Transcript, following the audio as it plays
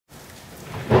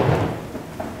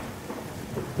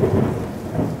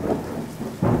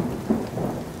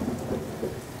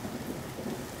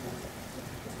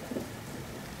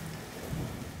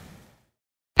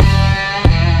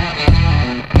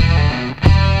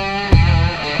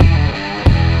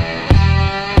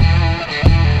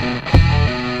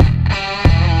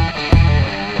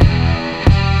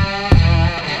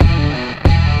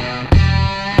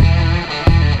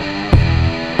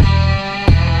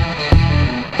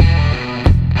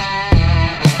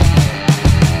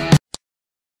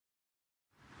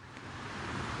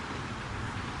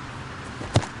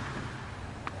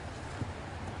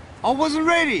I wasn't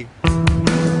ready.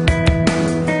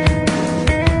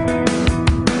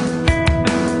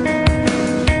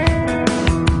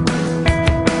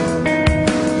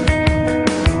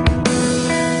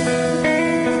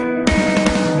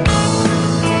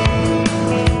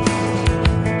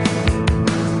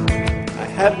 I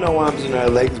have no arms and no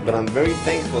legs, but I'm very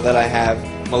thankful that I have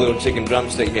my little chicken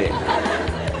drumstick here.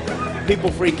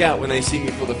 People freak out when they see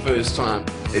me for the first time.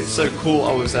 It's so cool.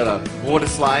 I was at a water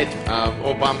slide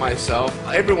all by myself.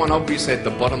 Everyone obviously at the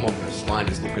bottom of the slide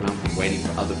is looking up and waiting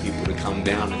for other people to come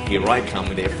down, and here I come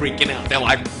and they're freaking out. They're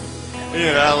like, you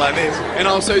know, like this. And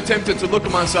I was so tempted to look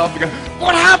at myself and go,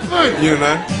 what happened? You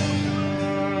know?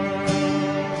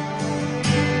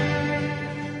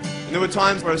 And there were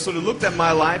times where I sort of looked at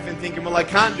my life and thinking, well, I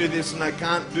can't do this and I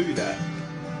can't do that.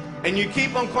 And you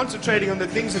keep on concentrating on the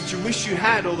things that you wish you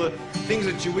had or the things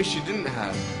that you wish you didn't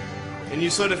have. And you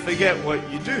sort of forget what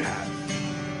you do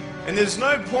have. And there's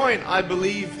no point, I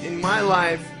believe, in my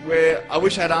life where I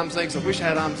wish I had arms and legs, I wish I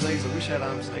had arms and legs, I wish I had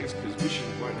arms and legs, because wishing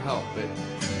won't help. But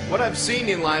what I've seen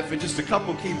in life are just a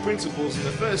couple key principles, and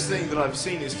the first thing that I've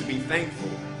seen is to be thankful.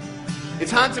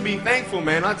 It's hard to be thankful,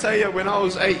 man. I tell you, when I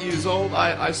was 8 years old,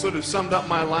 I sort of summed up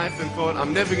my life and thought,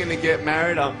 I'm never going to get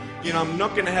married, I'm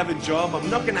not going to have a job, I'm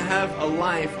not going to have a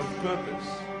life of purpose.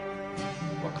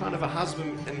 What kind of a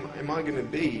husband am I going to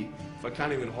be if I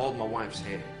can't even hold my wife's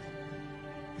hand?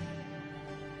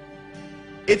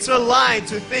 It's a lie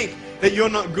to think that you're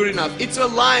not good enough. It's a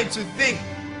lie to think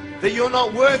that you're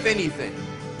not worth anything.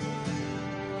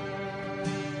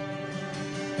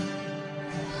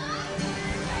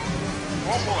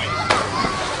 Oh boy.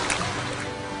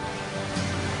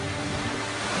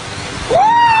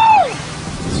 Woo!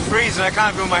 It's freezing, I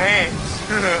can't feel my hands.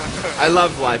 I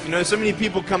love life. You know, so many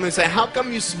people come and say, how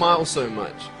come you smile so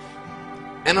much?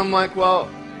 And I'm like, well,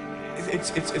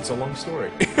 it's a long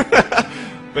story.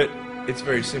 But it's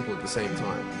very simple at the same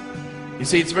time. You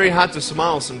see, it's very hard to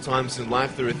smile sometimes in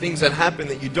life. There are things that happen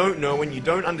that you don't know and you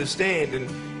don't understand, and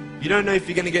you don't know if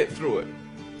you're going to get through it.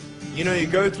 You know, you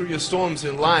go through your storms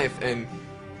in life and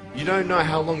you don't know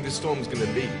how long this storm is going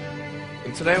to be.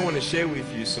 And today I want to share with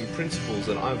you some principles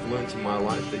that I've learned in my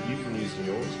life that you can use in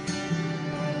yours.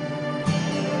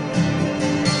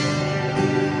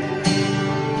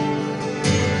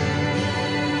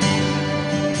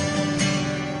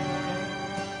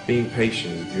 Being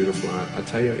patient is beautiful. I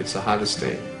tell you, it's the hardest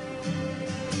thing.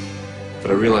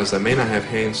 But I realize I may not have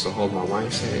hands to hold my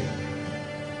wife's hand,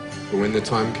 but when the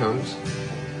time comes,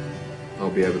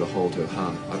 I'll be able to hold her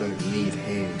heart. I don't need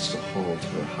hands to hold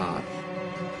her heart.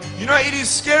 You know, it is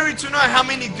scary to know how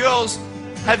many girls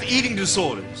have eating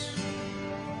disorders.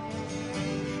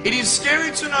 It is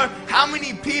scary to know how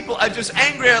many people are just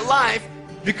angry at life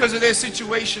because of their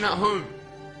situation at home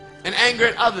and angry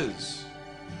at others.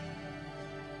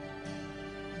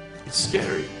 It's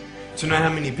scary to know how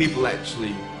many people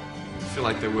actually feel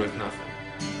like they're worth nothing.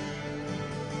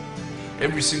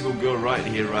 Every single girl right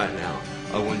here, right now,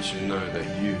 I want you to know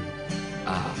that you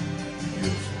are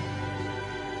beautiful.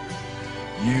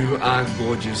 You are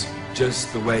gorgeous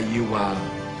just the way you are.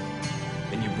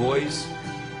 And you boys,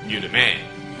 you're the man.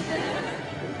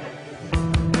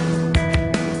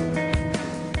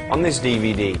 On this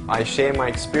DVD, I share my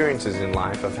experiences in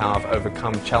life of how I've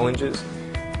overcome challenges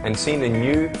and seen a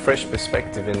new, fresh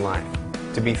perspective in life.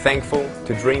 To be thankful,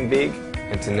 to dream big,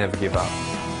 and to never give up.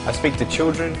 I speak to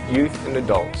children, youth, and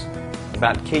adults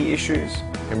about key issues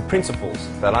and principles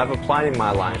that I've applied in my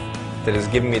life that has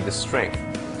given me the strength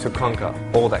to conquer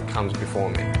all that comes before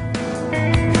me.